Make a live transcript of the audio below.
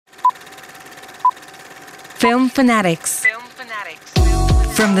Film Fanatics.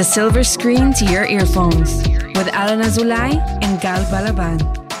 From the silver screen to your earphones with Alan Azulay and Gal Balaban.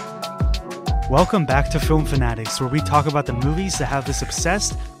 Welcome back to Film Fanatics, where we talk about the movies that have us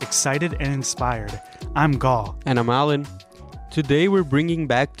obsessed, excited, and inspired. I'm Gal. And I'm Alan. Today we're bringing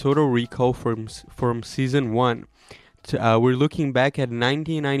back Total Recall from Season 1. We're looking back at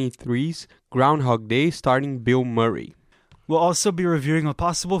 1993's Groundhog Day starring Bill Murray. We'll also be reviewing a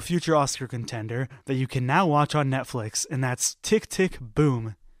possible future Oscar contender that you can now watch on Netflix, and that's Tick, Tick,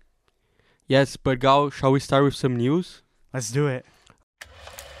 Boom. Yes, but Gal, shall we start with some news? Let's do it.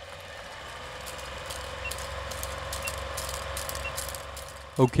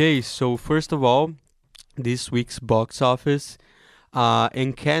 Okay, so first of all, this week's box office.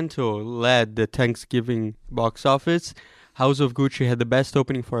 Encanto led the Thanksgiving box office. House of Gucci had the best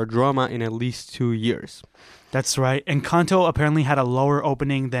opening for a drama in at least 2 years. That's right. Encanto apparently had a lower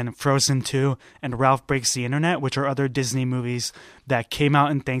opening than Frozen 2 and Ralph Breaks the Internet, which are other Disney movies that came out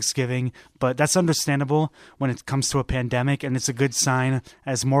in Thanksgiving. But that's understandable when it comes to a pandemic, and it's a good sign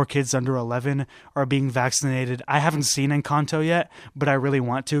as more kids under 11 are being vaccinated. I haven't seen Encanto yet, but I really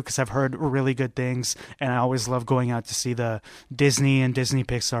want to because I've heard really good things, and I always love going out to see the Disney and Disney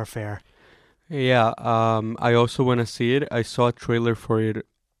Pixar fair. Yeah, I also want to see it. I saw a trailer for it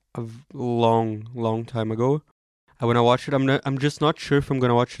a long time ago. I want to watch it. I'm just not sure if I'm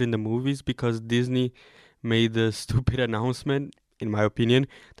going to watch it in the movies because Disney made the stupid announcement, in my opinion,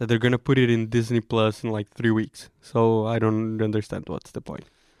 that they're going to put it in Disney Plus in like 3 weeks. So I don't understand what's the point.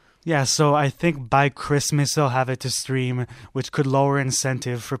 Yeah, so I think by Christmas they'll have it to stream, which could lower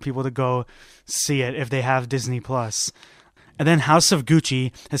incentive for people to go see it if they have Disney Plus. And then House of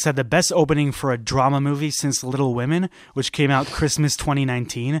Gucci has had the best opening for a drama movie since Little Women, which came out Christmas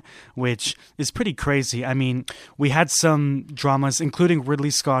 2019, which is pretty crazy. I mean, we had some dramas, including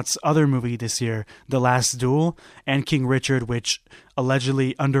Ridley Scott's other movie this year, The Last Duel, and King Richard, which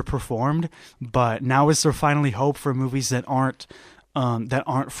allegedly underperformed. But now is there finally hope for movies that aren't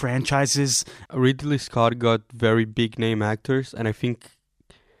franchises? Ridley Scott got very big name actors, and I think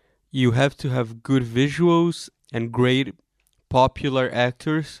you have to have good visuals and great popular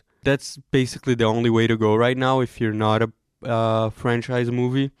actors. That's basically the only way to go right now if you're not a franchise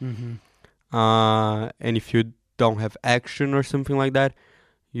movie. Mm-hmm. And if you don't have action or something like that,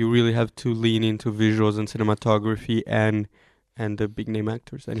 you really have to lean into visuals and cinematography and the big name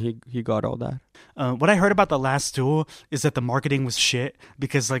actors, and he got all that. What I heard about The Last Duel is that the marketing was shit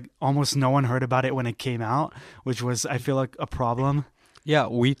because like almost no one heard about it when it came out, which was, I feel like, a problem. Yeah,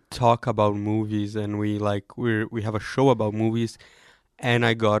 we talk about movies and we have a show about movies, and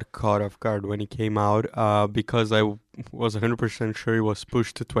I got caught off guard when it came out because I was 100% sure it was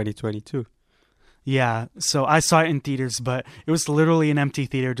pushed to 2022. Yeah, so I saw it in theaters, but it was literally an empty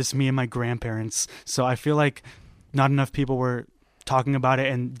theater, just me and my grandparents. So I feel like not enough people were talking about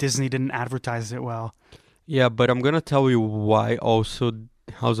it and Disney didn't advertise it well. Yeah, but I'm going to tell you why also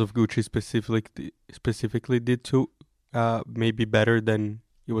House of Gucci specifically did too. Maybe better than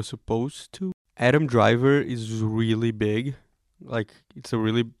it was supposed to. Adam Driver is really big. Like, it's a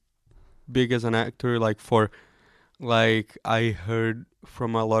really big as an actor. I heard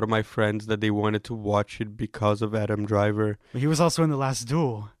from a lot of my friends that they wanted to watch it because of Adam Driver. But he was also in The Last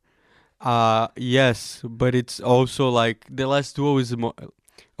Duel. Yes, but it's also like The Last Duel is more...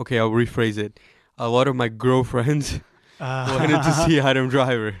 Okay, I'll rephrase it. A lot of my girlfriends wanted to see Adam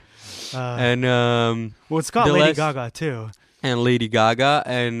Driver. It's got Lady Gaga too. And Lady Gaga,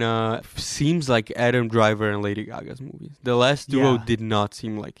 and seems like Adam Driver and Lady Gaga's movies. The Last Duel did not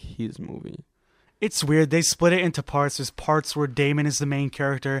seem like his movie. It's weird. They split it into parts. There's parts where Damon is the main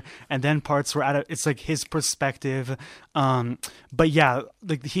character, and then parts where it's like his perspective. But yeah,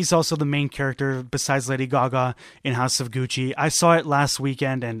 like he's also the main character besides Lady Gaga in House of Gucci. I saw it last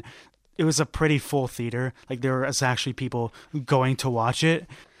weekend, and it was a pretty full theater. Like there was actually people going to watch it.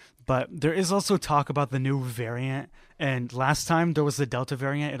 But there is also talk about the new variant. And last time there was the Delta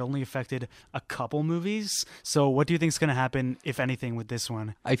variant, it only affected a couple movies. So what do you think is going to happen, if anything, with this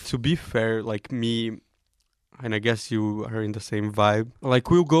one? To be fair, like me, and I guess you are in the same vibe. Like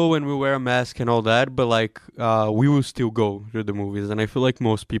we'll go and we'll wear a mask and all that, but like we will still go to the movies. And I feel like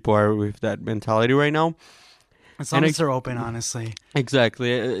most people are with that mentality right now. As long as they're open, honestly.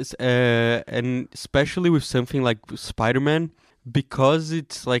 Exactly. And especially with something like Spider-Man. Because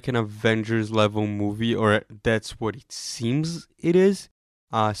it's like an Avengers level movie, or that's what it seems it is,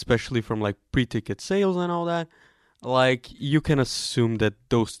 especially from like pre-ticket sales and all that, like you can assume that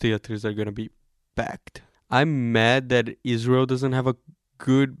those theaters are going to be packed. I'm mad that Israel doesn't have a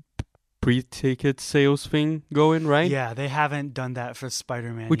good pre-ticket sales thing going, right? Yeah, they haven't done that for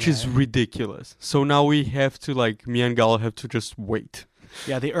Spider-Man Which yet. is ridiculous. So now we have to, like, me and Gal have to just wait.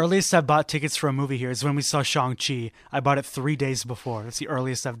 Yeah, the earliest I've bought tickets for a movie here is when we saw Shang-Chi. I bought it 3 days before. That's the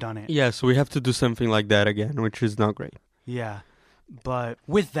earliest I've done it. Yeah, so we have to do something like that again, which is not great. Yeah, but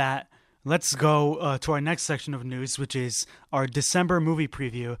with that, let's go to our next section of news, which is our December movie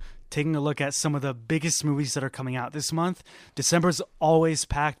preview, taking a look at some of the biggest movies that are coming out this month. December's always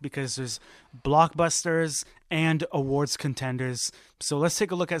packed because there's blockbusters and awards contenders. So let's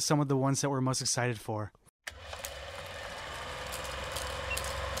take a look at some of the ones that we're most excited for.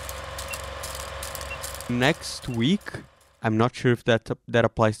 Next week, I'm not sure if that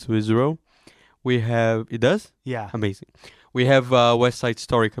applies to Israel. It does? Yeah. Amazing. We have West Side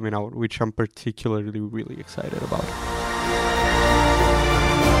Story coming out, which I'm particularly really excited about.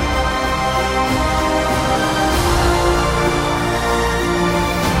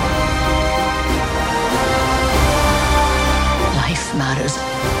 Life matters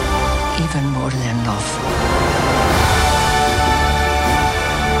even more than love.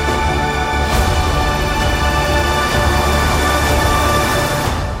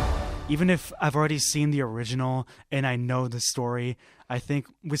 Even if I've already seen the original and I know the story, I think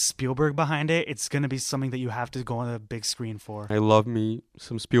with Spielberg behind it, it's going to be something that you have to go on a big screen for. I love me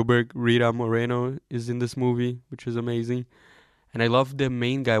some Spielberg. Rita Moreno is in this movie, which is amazing. And I love the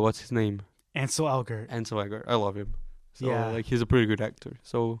main guy. What's his name? Ansel Elgort. Ansel Elgort. I love him. So, Yeah. he's a pretty good actor.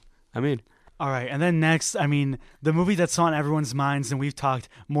 So, I'm in. All right, and then next, the movie that's on everyone's minds, and we've talked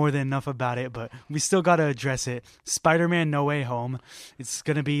more than enough about it, but we still got to address it. Spider-Man No Way Home. It's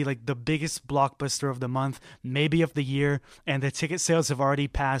going to be like the biggest blockbuster of the month, maybe of the year, and the ticket sales have already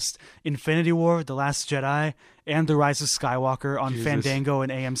passed Infinity War, The Last Jedi, and The Rise of Skywalker on Jesus. Fandango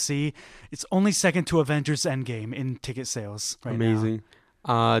and AMC. It's only second to Avengers Endgame in ticket sales right now. Amazing.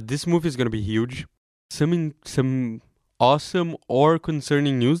 This movie is going to be huge. Some awesome or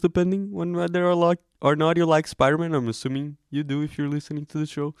concerning news, depending on whether or not you like Spider-Man. I'm assuming you do if you're listening to the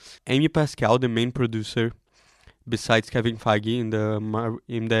show. Amy Pascal, the main producer, besides Kevin Feige in the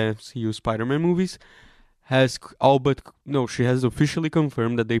MCU Spider-Man movies, she has officially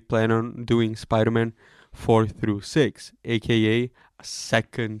confirmed that they plan on doing Spider-Man 4 through 6, aka a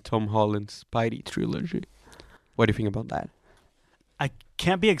second Tom Holland Spidey trilogy. What do you think about that? I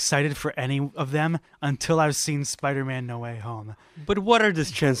can't be excited for any of them until I've seen Spider-Man No Way Home. But what are the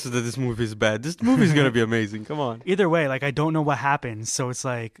chances that this movie is bad? This movie is going to be amazing. Come on. Either way, I don't know what happens. So it's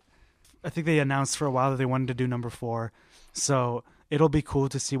I think they announced for a while that they wanted to do number 4. So it'll be cool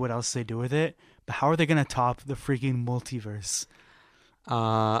to see what else they do with it. But how are they going to top the freaking multiverse?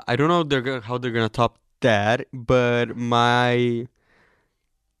 I don't know how they're going to top that. But my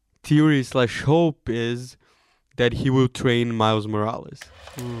theory / hope is that he will train Miles Morales.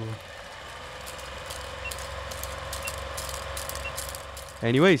 Ooh.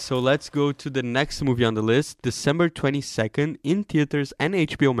 Anyway, so let's go to the next movie on the list. December 22nd, in theaters and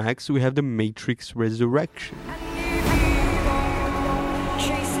HBO Max, we have The Matrix Resurrection.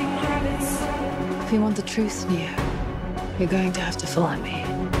 If you want the truth, Neo, you're going to have to follow me.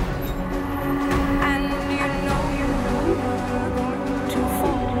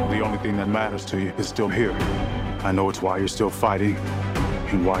 The only thing that matters to you is still here. I know it's why you're still fighting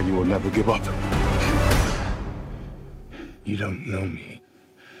and why you will never give up. You don't know me,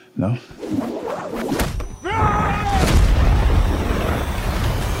 no?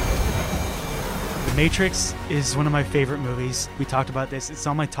 The Matrix is one of my favorite movies. We talked about this. It's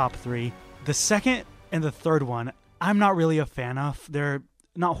on my top 3. The second and the third one, I'm not really a fan of. They're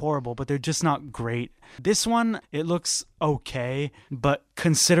not horrible, but they're just not great. This one, it looks okay, but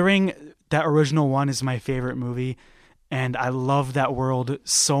considering that original one is my favorite movie, and I love that world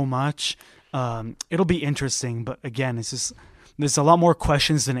so much, it'll be interesting. But again, it's just there's a lot more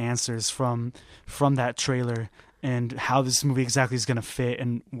questions than answers from that trailer and how this movie exactly is going to fit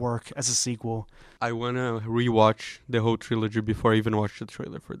and work as a sequel. I want to rewatch the whole trilogy before I even watch the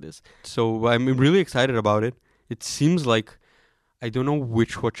trailer for this. So I'm really excited about it. It seems like, I don't know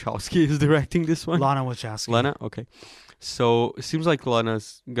which Wachowski is directing this one. Lana Wachowski. Lana? Okay. So it seems like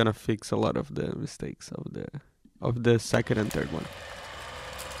Lana's going to fix a lot of the mistakes of the second and third one.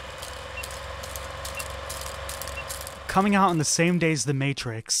 Coming out on the same day as The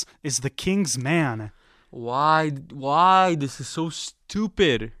Matrix is The King's Man. Why? This is so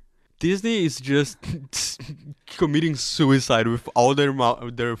stupid. Disney is just committing suicide with all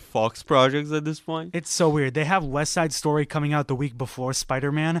their Fox projects at this point. It's so weird. They have West Side Story coming out the week before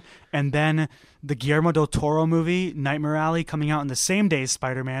Spider-Man, and then the Guillermo del Toro movie, Nightmare Alley, coming out on the same day as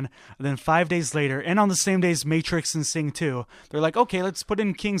Spider-Man, and then 5 days later, and on the same day as Matrix and Sing 2, they're like, okay, let's put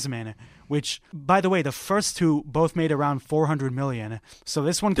in Kingsman, which, by the way, the first two both made around $400 million, so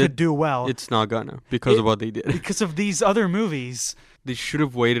this one could do well. It's not gonna, because of what they did. Because of these other movies. They should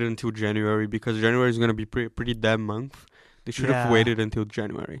have waited until January, because January is going to be pretty damn month. They should have waited until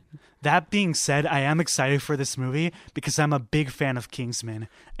January. That being said, I am excited for this movie because I'm a big fan of Kingsman.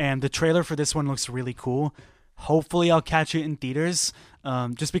 And the trailer for this one looks really cool. Hopefully I'll catch it in theaters,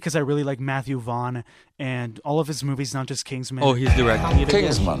 just because I really like Matthew Vaughn and all of his movies, not just Kingsman. Oh, he's directing it again?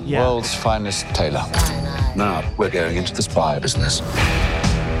 Kingsman, world's finest tailor. Now we're going into the spy business.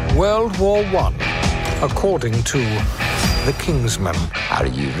 World War One, according to The Kingsman. Are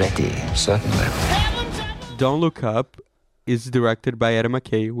you ready? Certainly. Don't Look Up is directed by Adam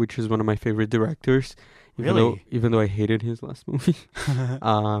McKay, which is one of my favorite directors. Even though I hated his last movie,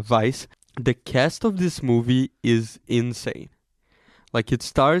 Vice. The cast of this movie is insane. Like, it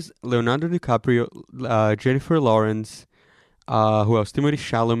stars Leonardo DiCaprio, Jennifer Lawrence, who else? Timothée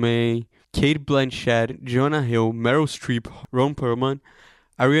Chalamet, Kate Blanchett, Jonah Hill, Meryl Streep, Ron Perlman,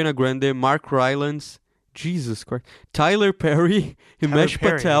 Ariana Grande, Mark Rylance, Jesus Christ, Tyler Perry, Himesh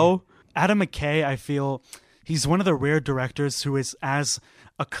Patel. Adam McKay, I feel he's one of the rare directors who is as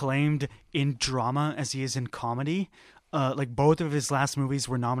acclaimed in drama as he is in comedy. Like, both of his last movies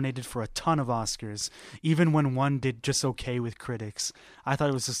were nominated for a ton of Oscars, even when one did just okay with critics. I thought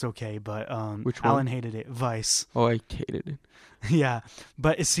it was just okay, but Alan hated it. Vice. Oh, I hated it. Yeah,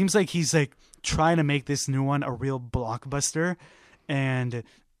 but it seems like he's like trying to make this new one a real blockbuster, and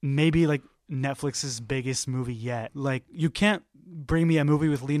maybe like Netflix's biggest movie yet. Like, you can't bring me a movie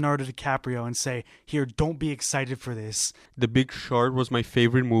with Leonardo DiCaprio and say, here, don't be excited for this. The Big Short was my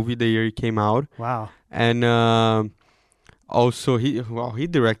favorite movie the year it came out. Wow. And also he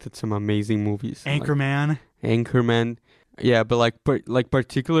directed some amazing movies. Anchorman. Yeah, but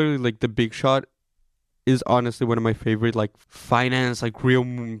particularly like The Big Shot is honestly one of my favorite like finance, like real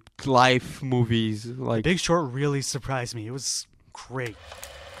life movies. Like, Big Short really surprised me. It was great.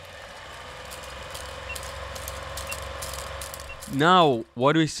 Now,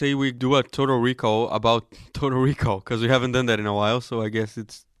 what do we say we do a Total Recall about Total Recall? Because we haven't done that in a while, so I guess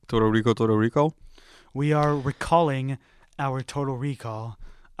it's Total Recall. We are recalling our Total Recall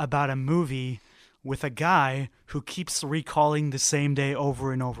about a movie with a guy who keeps recalling the same day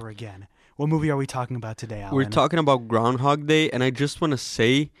over and over again. What movie are we talking about today, Alan? We're talking about Groundhog Day, and I just want to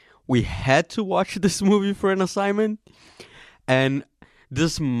say we had to watch this movie for an assignment, and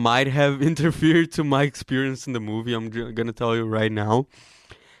this might have interfered to my experience in the movie. I'm going to tell you right now.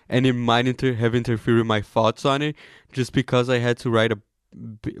 And it might have interfered with my thoughts on it, just because I had to write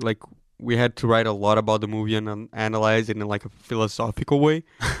we had to write a lot about the movie and analyze it in like a philosophical way.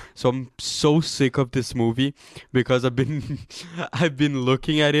 So I'm so sick of this movie because I've been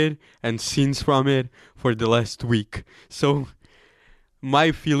looking at it and scenes from it for the last week. So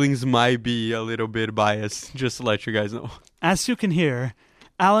my feelings might be a little bit biased, just to let you guys know. As you can hear,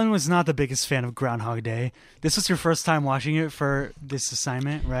 Alan was not the biggest fan of Groundhog Day. This was your first time watching it for this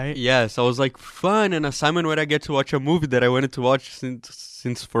assignment, right? Yes, I was like, fun, an assignment where I get to watch a movie that I wanted to watch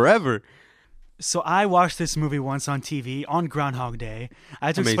since forever. So I watched this movie once on TV on Groundhog Day. I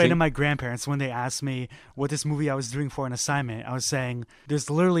had to explain to my grandparents when they asked me what this movie I was doing for an assignment. I was saying, there's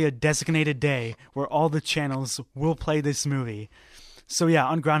literally a designated day where all the channels will play this movie. So yeah,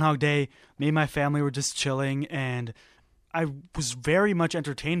 on Groundhog Day, me and my family were just chilling, and I was very much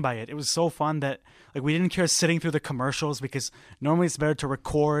entertained by it. It was so fun that we didn't care sitting through the commercials, because normally it's better to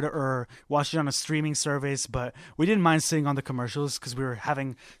record or watch it on a streaming service, but we didn't mind sitting on the commercials because we were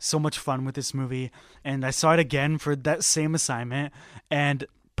having so much fun with this movie. And I saw it again for that same assignment, and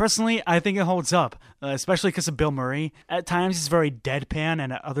personally, I think it holds up, especially because of Bill Murray. At times he's very deadpan,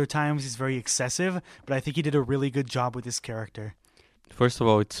 and at other times he's very excessive, but I think he did a really good job with his character. First of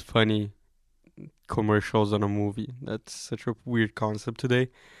all, it's funny. Commercials on a movie. That's such a weird concept today.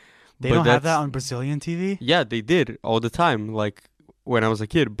 They don't have that on Brazilian TV? Yeah, they did all the time, like when I was a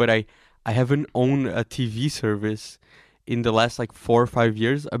kid. But I haven't owned a TV service in the last 4 or 5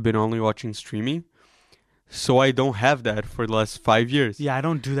 years. I've been only watching streaming. So I don't have that for the last 5 years. Yeah, I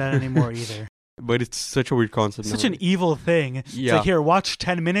don't do that anymore either. But it's such a weird concept. Such an evil thing. It's like, here, watch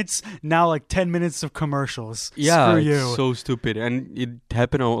 10 minutes. Now 10 minutes of commercials. Yeah, Screw you. It's so stupid. And it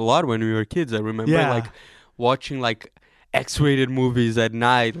happened a lot when we were kids. I remember watching X-rated movies at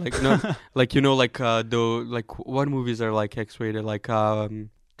night. What movies are X-rated?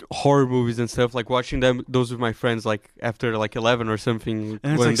 horror movies and stuff, like watching those with my friends, like after like 11 or something,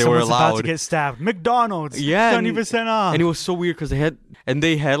 And it's when like they were someone's about to allowed. get stabbed. McDonald's, Yeah, 20% off. And it was so weird because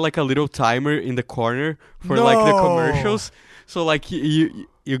they had like a little timer in the corner for like the commercials. So like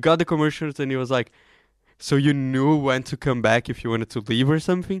you got the commercials and it was like, so you knew when to come back if you wanted to leave or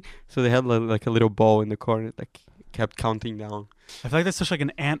something. So they had like a little ball in the corner that kept counting down. I feel like that's such like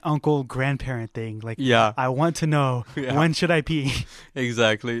an aunt, uncle, grandparent thing. Like, Yeah. I want to know when should I pee.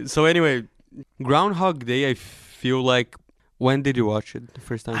 Exactly. So anyway, Groundhog Day, I feel like, when did you watch it the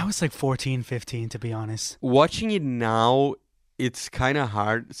first time? I was like 14, 15, to be honest. Watching it now, it's kind of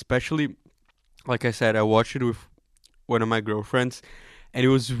hard, especially, like I said, I watched it with one of my girlfriends, and it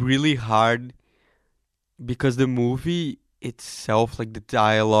was really hard because the movie itself, like the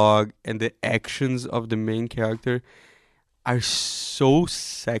dialogue and the actions of the main character, are so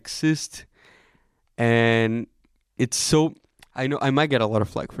sexist, and it's so, I know I might get a lot of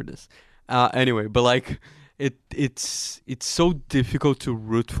flack for this. Anyway, but like it's so difficult to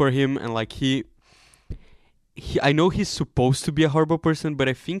root for him, and like he I know he's supposed to be a horrible person, but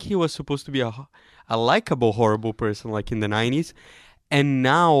I think he was supposed to be a likable horrible person, like in the 90s, and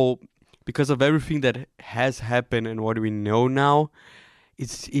now because of everything that has happened and what we know now,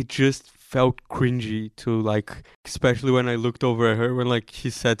 it just felt cringy to like, especially when I looked over at her when like he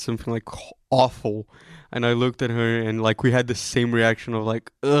said something like awful, and I looked at her and like we had the same reaction of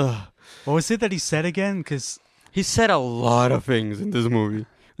like, ugh. What was it that he said again? Because he said a lot of things in this movie.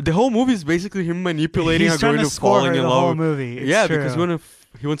 The whole movie is basically him manipulating he's her trying girl to into score falling her in the love. whole movie. It's yeah, true. because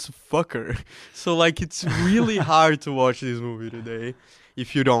he wants to fuck her. So like it's really hard to watch this movie today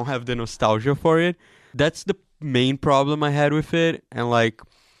if you don't have the nostalgia for it. That's the main problem I had with it, and like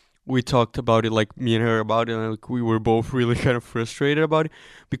we talked about it, like me and her about it, and like we were both really kind of frustrated about it,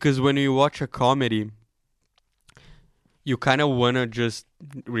 because when you watch a comedy, you kind of want to just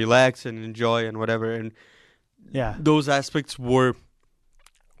relax and enjoy and whatever, and yeah, those aspects were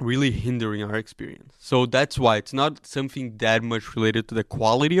really hindering our experience. So that's why it's not something that much related to the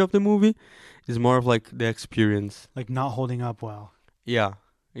quality of the movie. It's more of like the experience, like not holding up well. Yeah,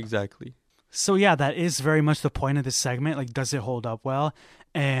 exactly. So yeah, that is very much the point of this segment. Like, does it hold up well?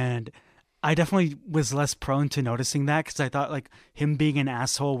 And I definitely was less prone to noticing that because I thought like him being an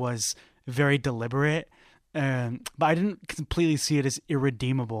asshole was very deliberate. But I didn't completely see it as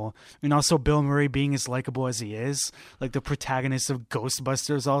irredeemable. And also Bill Murray being as likable as he is, like the protagonist of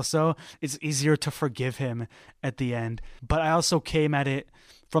Ghostbusters also, it's easier to forgive him at the end. But I also came at it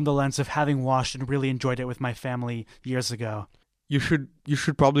from the lens of having watched and really enjoyed it with my family years ago. You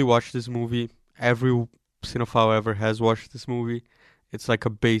should probably watch this movie. Every cinephile ever has watched this movie. It's like a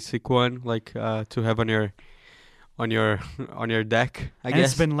basic one, like to have on your deck, I guess.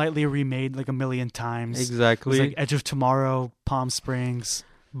 It's been lightly remade like a million times. Exactly. It was like Edge of Tomorrow, Palm Springs.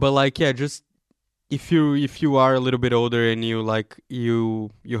 But like, yeah, just if you are a little bit older and you like you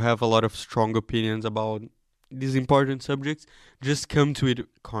have a lot of strong opinions about these important subjects, just come to it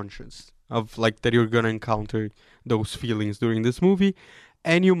conscious of like that you're gonna encounter those feelings during this movie,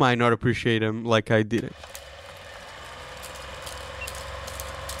 and you might not appreciate them like I didn't.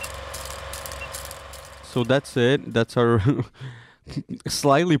 So that's it. That's our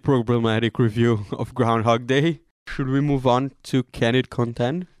slightly problematic review of Groundhog Day. Should we move on to Can It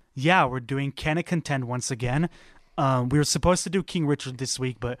Contend? Yeah, we're doing Can It Contend once again. We were supposed to do King Richard this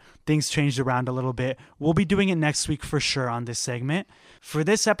week, but things changed around a little bit. We'll be doing it next week for sure on this segment. For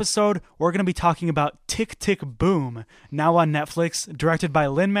this episode, we're going to be talking about Tick, Tick, Boom, now on Netflix, directed by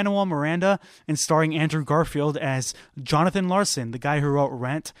Lin-Manuel Miranda and starring Andrew Garfield as Jonathan Larson, the guy who wrote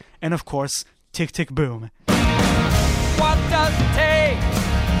Rent, and of course, Tick, Tick, Boom. What does it take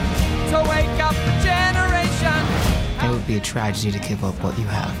to wake up the generation? It would be a tragedy to give up what you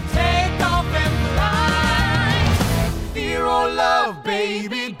have. Take off and fly. Fear or love,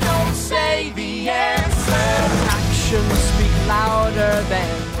 baby, don't say the answer. Actions speak louder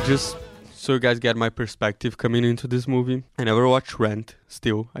than... Just so you guys get my perspective coming into this movie. I never watched Rent. I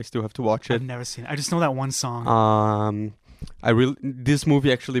still have to watch it. I've never seen it. I just know that one song. This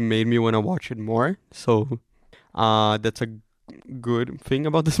movie actually made me want to watch it more. So that's a good thing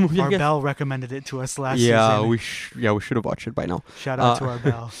about this movie. Arbel recommended it to us last season. We should have watched it by now. Shout out to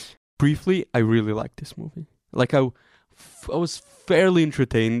Arbel. Briefly, I really liked this movie. Like I was fairly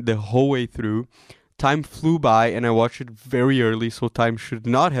entertained the whole way through. Time flew by, and I watched it very early, so time should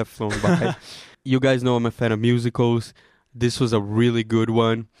not have flown by. You guys know I'm a fan of musicals. This was a really good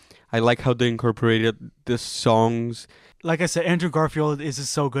one. I like how they incorporated the songs. Like I said, Andrew Garfield is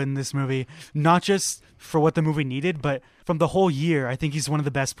so good in this movie, not just for what the movie needed, but from the whole year. I think he's one of the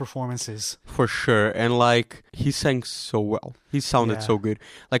best performances. For sure. And like, he sang so well. He sounded so good.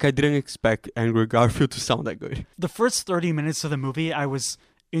 Like, I didn't expect Andrew Garfield to sound that good. The first 30 minutes of the movie, I was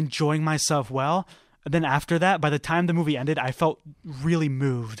enjoying myself well. And then after that, by the time the movie ended, I felt really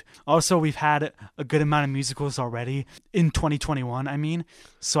moved. Also, we've had a good amount of musicals already in 2021, I mean.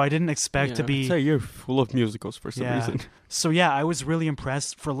 So I didn't expect to be... It's a year full of musicals for some reason. So yeah, I was really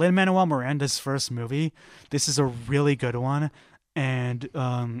impressed. For Lin-Manuel Miranda's first movie, this is a really good one. And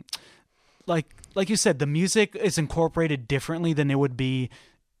like you said, the music is incorporated differently than it would be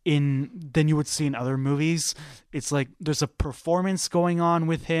than you would see in other movies. It's like there's a performance going on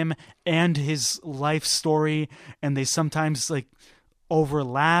with him and his life story, and they sometimes like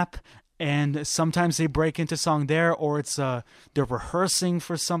overlap, and sometimes they break into song there, or it's they're rehearsing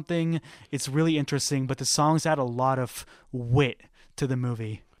for something. It's really interesting, but the songs add a lot of wit to the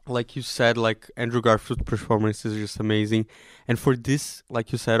movie. Like you said, like Andrew Garfield's performance is just amazing. And for this,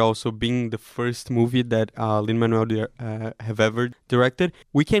 like you said, also being the first movie that Lin-Manuel have ever directed,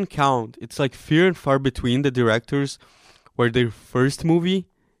 we can count. It's like few and far between the directors where their first movie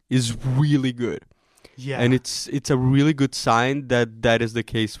is really good. Yeah. And it's a really good sign that is the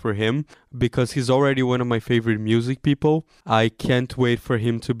case for him, because he's already one of my favorite music people. I can't wait for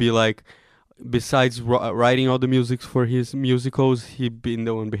him to be like, besides writing all the music for his musicals, he'd been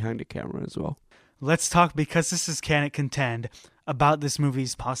the one behind the camera as well. Let's talk, because this is Can It Contend, about this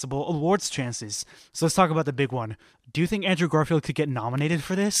movie's possible awards chances. So let's talk about the big one. Do you think Andrew Garfield could get nominated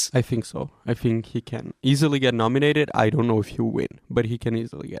for this? I think so. I think he can easily get nominated. I don't know if he'll win, but he can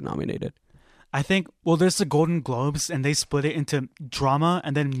easily get nominated. I think, well, there's the Golden Globes, and they split it into drama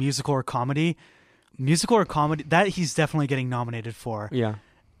and then musical or comedy. Musical or comedy, that he's definitely getting nominated for. Yeah.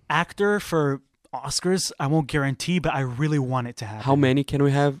 Actor for Oscars, I won't guarantee, but I really want it to happen. How many can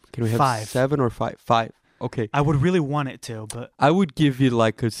we have? Can we have 5? 7 or 5? 5. Okay. I would really want it to, but I would give you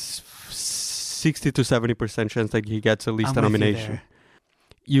like a 60 to 70% chance that he gets at least a nomination.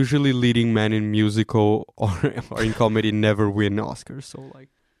 Usually leading men in musical or in comedy never win Oscars, so like,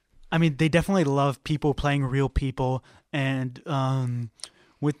 I mean, they definitely love people playing real people, and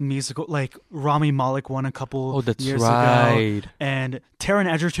with musical, like Rami Malek won a couple years ago, and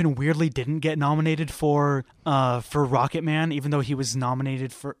Taron Egerton weirdly didn't get nominated for Rocket Man, even though he was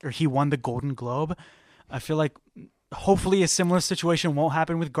nominated he won the Golden Globe. I feel like hopefully a similar situation won't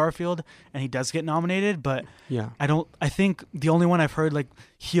happen with Garfield, and he does get nominated, but I think the only one I've heard like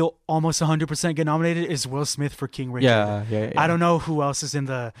he'll almost 100% get nominated is Will Smith for King Richard. Yeah. I don't know who else is in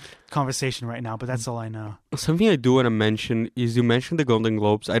the conversation right now, but that's all I know. Something I do want to mention is, you mentioned the Golden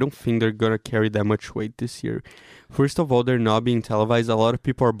Globes. I don't think they're going to carry that much weight this year. First of all, they're not being televised. A lot of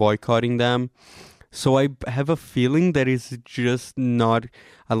people are boycotting them. So I have a feeling that it's just not,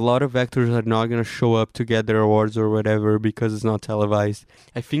 a lot of actors are not going to show up to get their awards or whatever because it's not televised.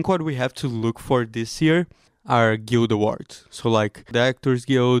 I think what we have to look for this year are guild awards. So like the Actors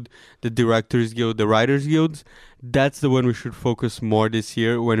Guild, the Directors Guild, the Writers Guilds. That's the one we should focus more this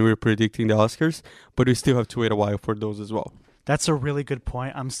year when we're predicting the Oscars. But we still have to wait a while for those as well. That's a really good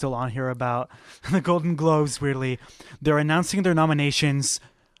point. I'm still on here about the Golden Globes, weirdly. They're announcing their nominations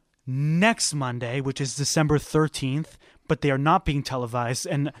next Monday, which is December 13th, but they are not being televised.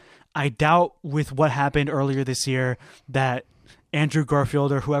 And I doubt, with what happened earlier this year, that Andrew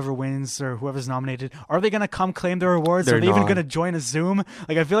Garfield or whoever wins or whoever's nominated, are they going to come claim their awards? Are they even going to join a Zoom?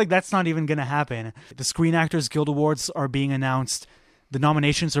 Like, I feel like that's not even going to happen. The Screen Actors Guild Awards are being announced. The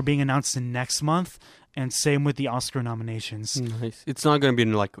nominations are being announced in next month, and same with the Oscar nominations. Nice. It's not going to be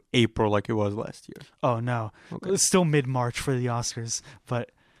in like April like it was last year. Oh, no. Okay. It's still mid-March for the Oscars,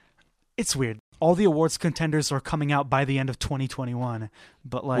 but it's weird. All the awards contenders are coming out by the end of 2021,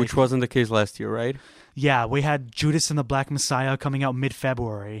 but like, which wasn't the case last year, right? Yeah, we had Judas and the Black Messiah coming out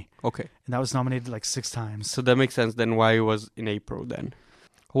mid-February. Okay. And that was nominated like 6 times. So that makes sense then why it was in April then.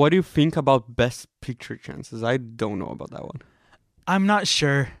 What do you think about Best Picture chances? I don't know about that one. I'm not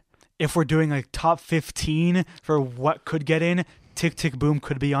sure if we're doing like top 15 for what could get in. Tick, Tick, Boom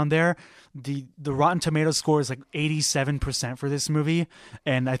could be on there. The Rotten Tomatoes score is like 87% for this movie,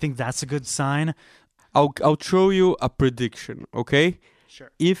 and I think that's a good sign. I'll throw you a prediction, okay? Sure.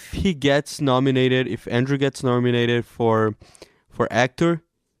 If he gets nominated, if Andrew gets nominated for actor,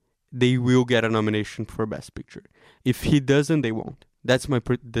 they will get a nomination for Best Picture. If he doesn't, they won't. That's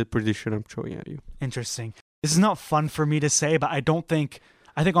the prediction I'm throwing at you. Interesting. This is not fun for me to say, but I don't think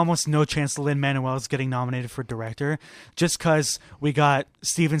I think almost no chance Lin-Manuel is getting nominated for director, just because we got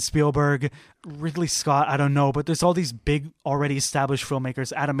Steven Spielberg, Ridley Scott, I don't know, but there's all these big already established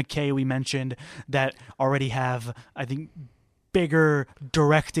filmmakers. Adam McKay we mentioned that already have, I think, bigger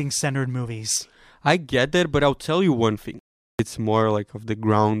directing-centered movies. I get that, but I'll tell you one thing. It's more like of the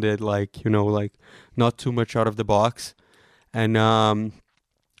grounded, like, you know, like not too much out of the box, and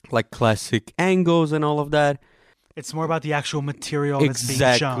like classic angles and all of that. It's more about the actual material that's being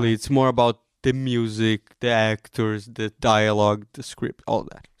shown. Exactly. It's more about the music, the actors, the dialogue, the script, all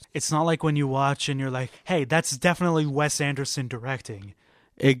that. It's not like when you watch and you're like, hey, that's definitely Wes Anderson directing.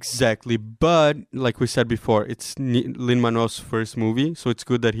 Exactly. But like we said before, it's Lin-Manuel's first movie, so it's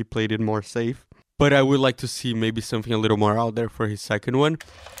good that he played it more safe. But I would like to see maybe something a little more out there for his second one.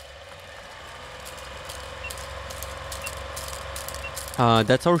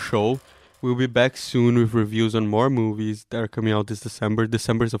 That's our show. We'll be back soon with reviews on more movies that are coming out this December.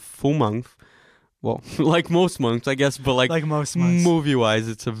 December is a full month. Well, like most months, I guess, but like most months. Movie-wise,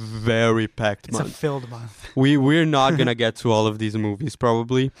 it's a very packed month. It's a filled month. We're not going to get to all of these movies,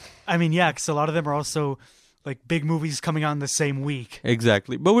 probably. I mean, yeah, because a lot of them are also like big movies coming out in the same week.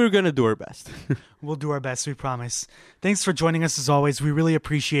 Exactly. But we're going to do our best. We'll do our best, we promise. Thanks for joining us as always. We really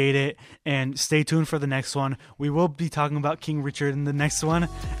appreciate it. And stay tuned for the next one. We will be talking about King Richard in the next one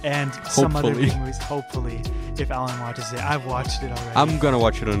and some other big movies, hopefully, if Alan watches it. I've watched it already. I'm going to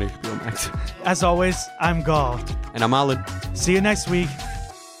watch it on HBO Max. As always, I'm Gal. And I'm Alan. See you next week.